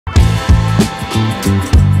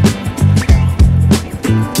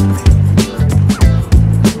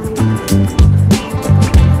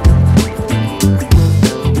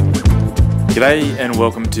G'day and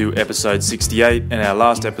welcome to episode 68 and our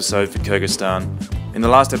last episode for Kyrgyzstan. In the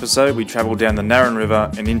last episode we travelled down the Naryn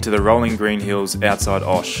River and into the rolling green hills outside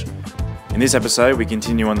Osh. In this episode we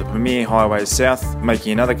continue on the Pamir Highway south,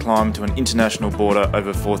 making another climb to an international border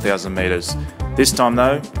over 4,000 metres. This time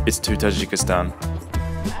though, it's to Tajikistan.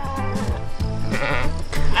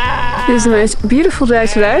 It was the most beautiful day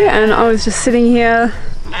today and I was just sitting here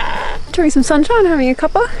enjoying some sunshine, having a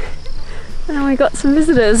cuppa, and we got some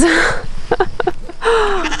visitors.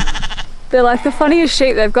 They're like the funniest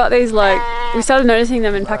sheep. They've got these we started noticing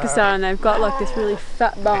them in Pakistan and they've got like this really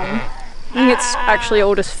fat bum. I think it's actually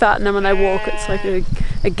all just fat, and then when they walk it's like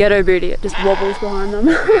a ghetto booty. It just wobbles behind them.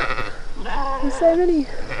 There's so many.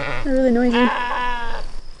 They're really noisy.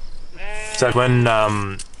 So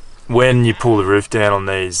when you pull the roof down on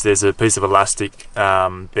these, there's a piece of elastic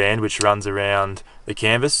band which runs around the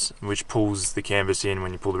canvas, which pulls the canvas in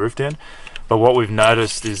when you pull the roof down. But what we've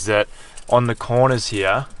noticed is that on the corners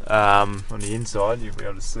here, on the inside, you'll be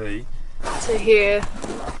able to see. So here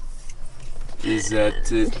is that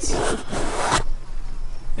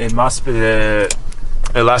it must be the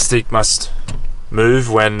elastic must move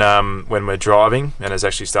when we're driving, and it's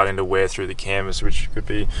actually starting to wear through the canvas, which could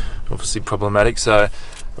be obviously problematic. So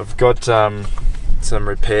I've got some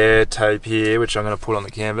repair tape here which I'm going to put on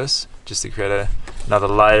the canvas just to create another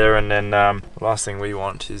layer, and then the last thing we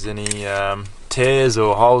want is any tears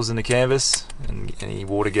or holes in the canvas and any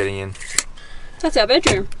water getting in. That's our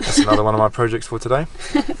bedroom. That's another one of my projects for today.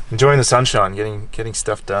 Enjoying the sunshine, getting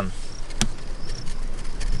stuff done.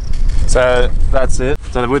 So that's it.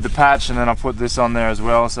 So with the patch, and then I'll put this on there as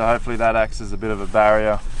well, so hopefully that acts as a bit of a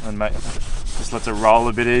barrier and just lets it roll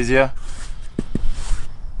a bit easier.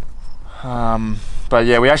 But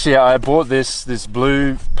yeah, I bought this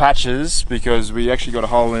blue patches because we actually got a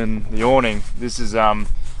hole in the awning. This is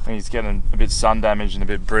I think it's getting a bit sun damaged and a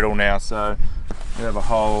bit brittle now, so we have a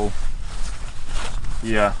hole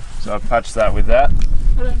here. So I've patched that with that.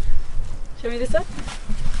 Hold on. Show me this side.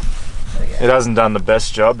 It hasn't done the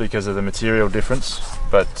best job because of the material difference,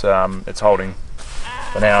 but it's holding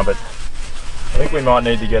for now. But I think we might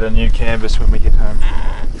need to get a new canvas when we get home.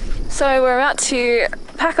 So we're about to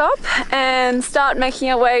pack up and start making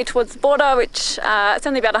our way towards the border, which it's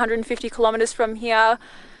only about 150 kilometres from here.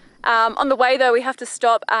 On the way though, we have to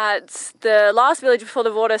stop at the last village before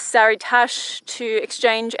the border, Sary-Tash, to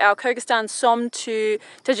exchange our Kyrgyzstani Som to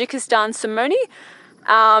Tajikistani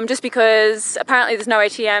Somoni, just because apparently there's no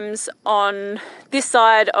ATMs on this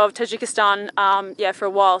side of Tajikistan for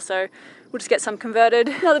a while, so we'll just get some converted.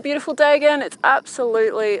 Another beautiful day again. It's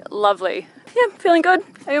absolutely lovely. Yeah, feeling good.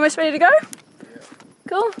 Are you almost ready to go? Yeah.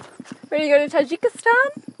 Cool. Ready to go to Tajikistan?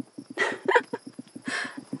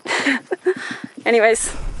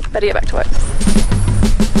 Anyways, better get back to work.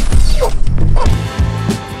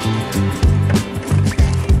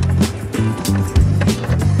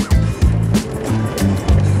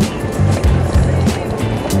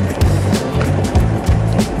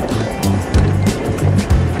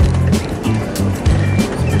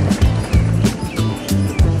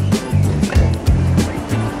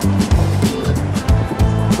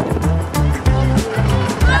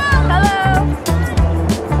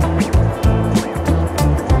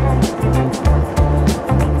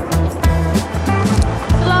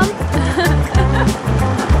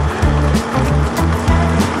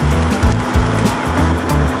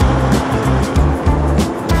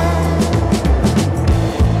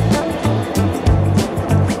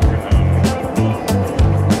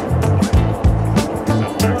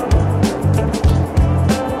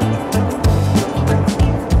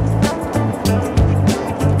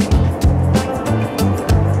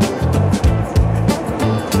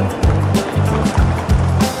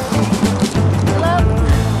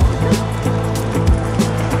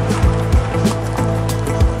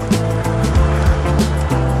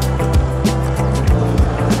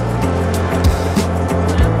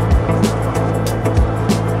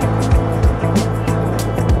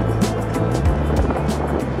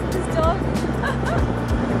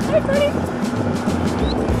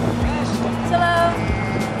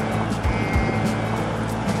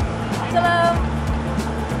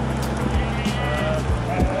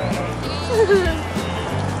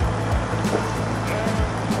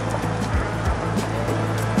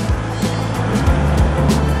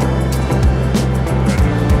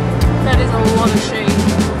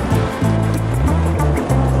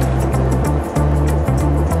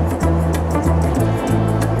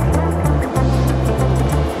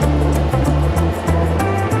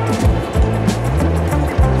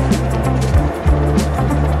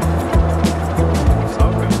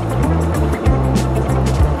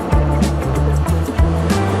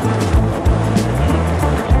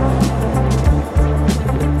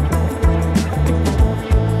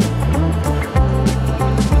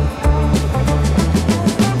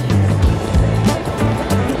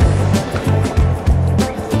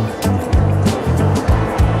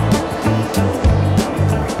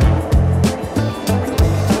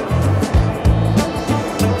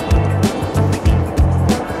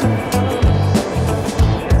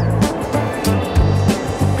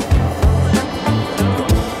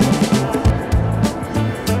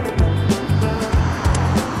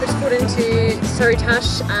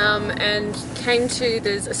 Sary-Tash and came to,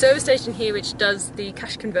 there's a service station here which does the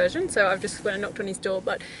cash conversion, so I've just went and knocked on his door,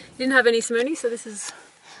 but he didn't have any Somoni, so this is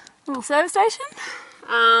a little service station.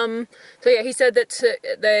 So yeah, he said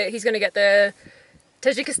that he's going to get the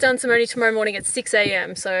Tajikistan Somoni tomorrow morning at 6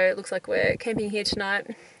 AM, so it looks like we're camping here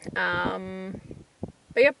tonight. But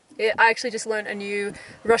yeah, I actually just learned a new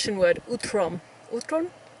Russian word, utrom. Utrom?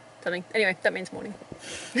 Something. Anyway, that means morning.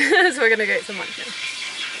 So we're going to go eat some lunch now.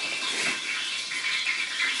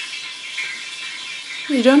 What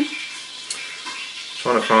are you doing?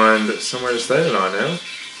 Trying to find somewhere to stay tonight now.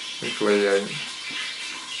 Thankfully,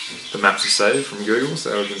 the maps are saved from Google,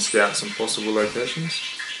 so we can scout some possible locations.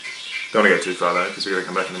 Don't want to go too far though, because we're going to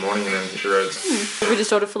come back in the morning and then hit the roads. What we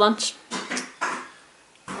just ordered for lunch?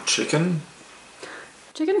 Chicken.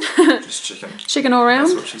 Chicken? Just chicken. Chicken all round?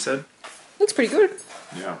 That's what she said. Looks pretty good.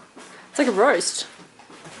 Yeah. It's like a roast.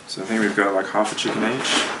 So I think we've got like half a chicken each,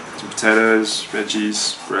 some potatoes,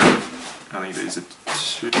 veggies, bread. I think these are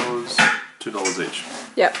 $2 each.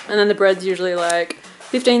 Yep, and then the bread's usually like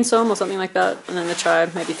 15 som or something like that, and then the chai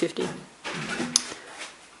maybe 50.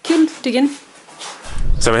 Kid, dig in.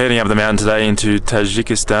 So we're heading up the mountain today into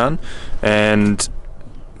Tajikistan, and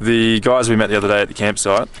the guys we met the other day at the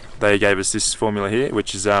campsite, they gave us this formula here,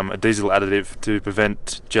 which is a diesel additive to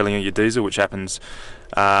prevent gelling of your diesel, which happens,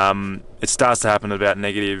 it starts to happen at about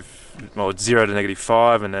 -0 to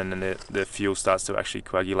 -5, and then the fuel starts to actually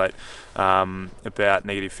coagulate about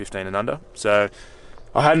 -15 and under. So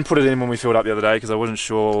I hadn't put it in when we filled up the other day because I wasn't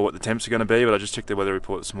sure what the temps are going to be, but I just checked the weather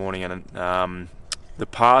report this morning, and the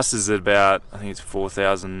pass is at about, I think it's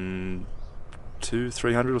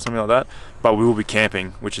 4,200-300 or something like that, but we will be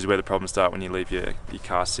camping, which is where the problems start when you leave your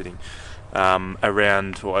car sitting,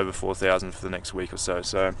 around or over 4,000 for the next week or so.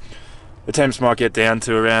 So the temps might get down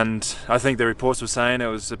to around, I think the reports were saying it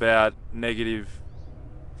was about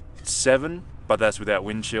 -7, but that's without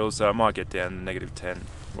wind chills, so it might get down to -10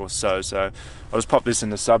 or so. So I'll just pop this in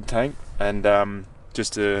the sub tank, and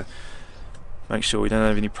just to make sure we don't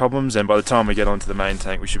have any problems, and by the time we get onto the main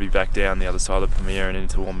tank we should be back down the other side of the Pamir and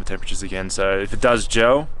into warmer temperatures again. So if it does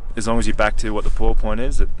gel, as long as you're back to what the pour point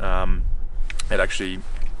is, it actually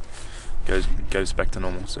goes back to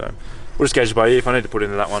normal. So we'll just gauge it by ear. If I need to put it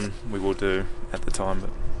into that one, we will do at the time.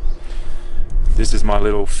 But this is my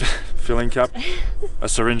little filling cup. A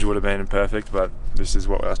syringe would have been perfect, but this is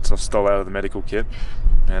what I stole out of the medical kit,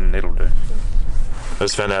 and it'll do. I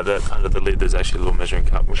just found out that under the lid there's actually a little measuring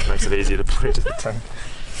cup, which makes it easier to put into the tank.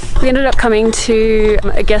 We ended up coming to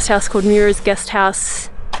a guest house called Muras Guest House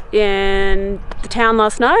in the town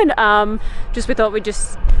last night. We thought we'd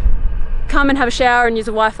just come and have a shower and use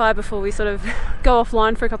a Wi-Fi before we sort of go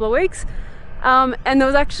offline for a couple of weeks. And there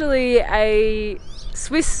was actually a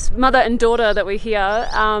Swiss mother and daughter that were here.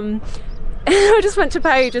 And I just went to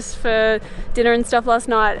pay just for dinner and stuff last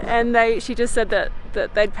night, and she just said that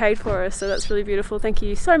they'd paid for us, so that's really beautiful. Thank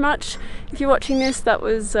you so much. If you're watching this, that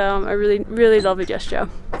was a really lovely gesture.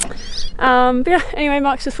 But yeah, anyway,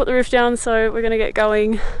 Mark's just put the roof down, so we're going to get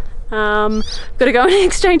going. Got to go and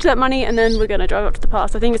exchange that money, and then we're going to drive up to the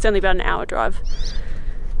pass. I think it's only about an hour drive.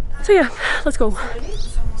 So yeah, let's go.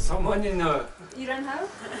 Someone in the... You don't have?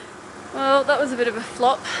 Well, that was a bit of a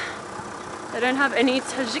flop. They don't have any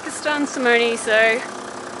Tajikistan Somoni, so I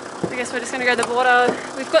guess we're just going to go to the border.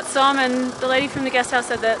 We've got Som, and the lady from the guest house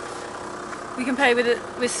said that we can pay with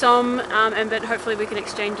Som, but hopefully we can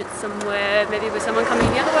exchange it somewhere, maybe with someone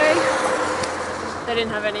coming the other way. They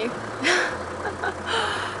didn't have any.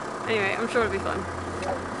 Anyway, I'm sure it'll be fun.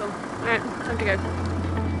 Cool. Alright, time to go.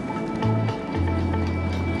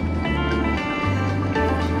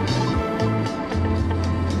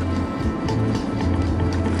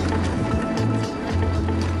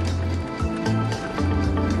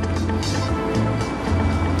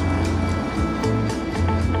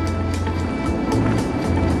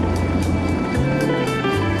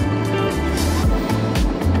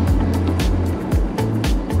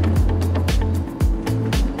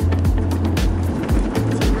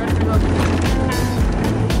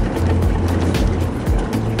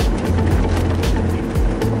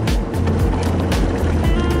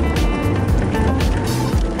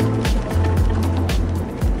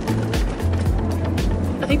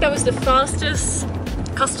 I think that was the fastest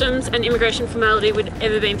customs and immigration formality we'd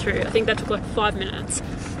ever been through. I think that took like 5 minutes.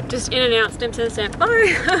 Just in and out, stamp,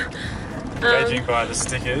 bye! Judging by the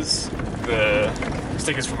stickers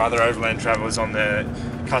from other overland travellers on their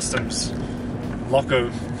customs locker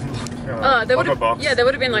box. Yeah, there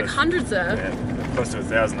would have been like hundreds there. Yeah, close to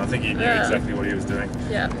 1,000. I think he knew exactly what he was doing.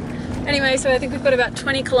 Yeah. Anyway, so I think we've got about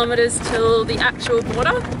 20 kilometres till the actual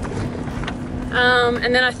border.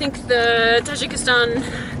 And then I think the Tajikistan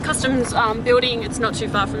customs building, it's not too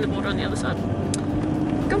far from the border on the other side.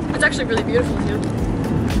 Cool. It's actually really beautiful here.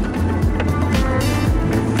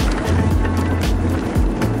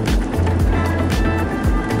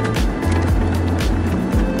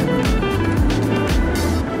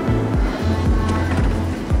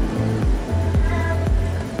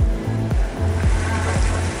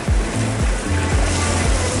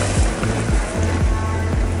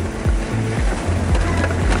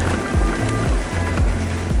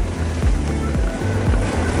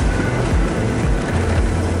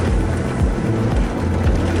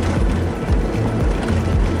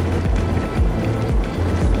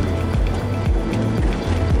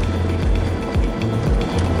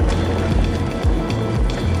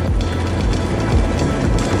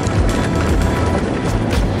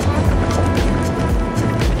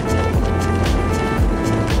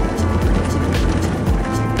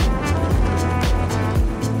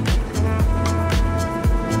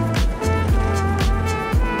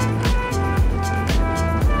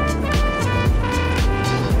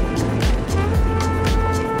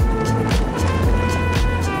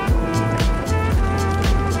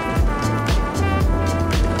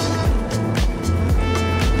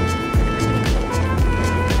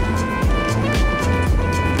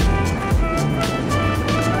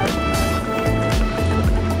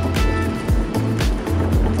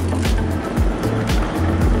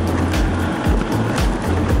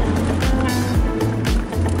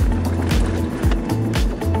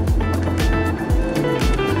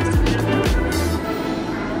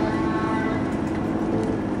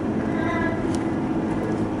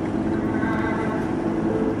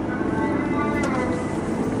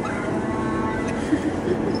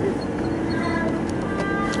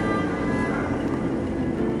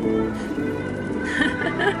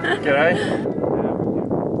 G'day.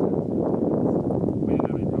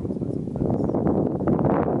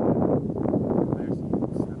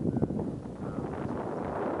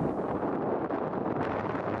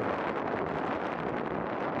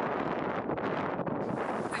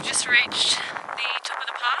 We've just reached the top of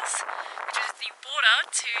the pass, which is the border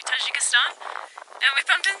to Tajikistan, and we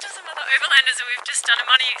bumped into some other overlanders and we've just done a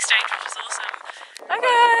money exchange, which is awesome. Hi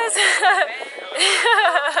guys!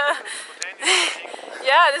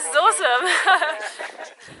 Yeah, this is awesome!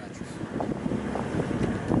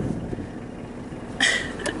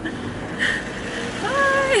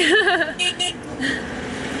 Hi!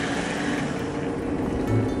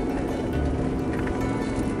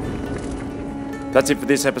 That's it for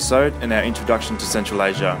this episode and our introduction to Central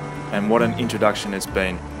Asia. And what an introduction it's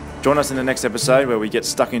been. Join us in the next episode where we get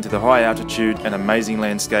stuck into the high altitude and amazing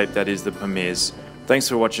landscape that is the Pamirs. Thanks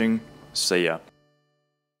for watching. See ya.